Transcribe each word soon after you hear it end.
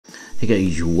Hey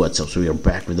guys, what's up? So we are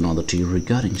back with another tea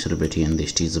regarding celebrity, and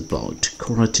this tea is about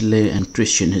Cora, Tilley and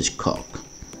Christian Hitchcock.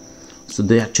 So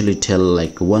they actually tell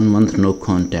like 1 month no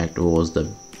contact was the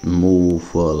move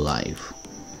for life.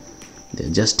 They're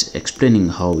just explaining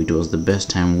how it was the best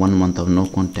time. 1 month of no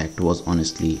contact was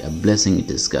honestly a blessing in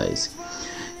disguise.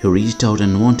 He reached out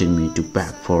and wanted me to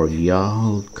back for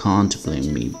y'all. Can't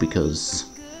blame me because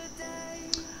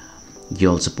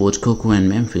y'all support Coco and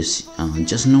Memphis.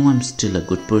 Just know I'm still a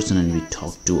good person, and we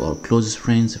talk to our closest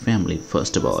friends, family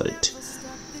first about it,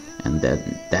 and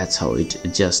that's how it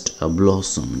just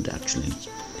blossomed actually.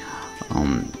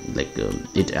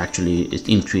 It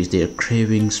increased their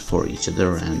cravings for each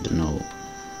other, and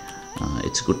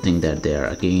it's a good thing that they are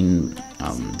again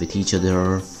with each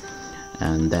other,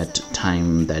 and that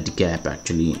time, that gap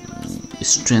actually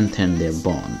strengthened their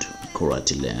bond, Cora,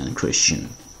 Tilley and Christian.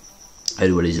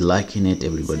 Everybody's liking it,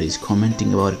 everybody's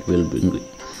commenting about it. We'll bring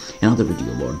another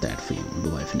video about that for you.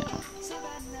 Bye for now.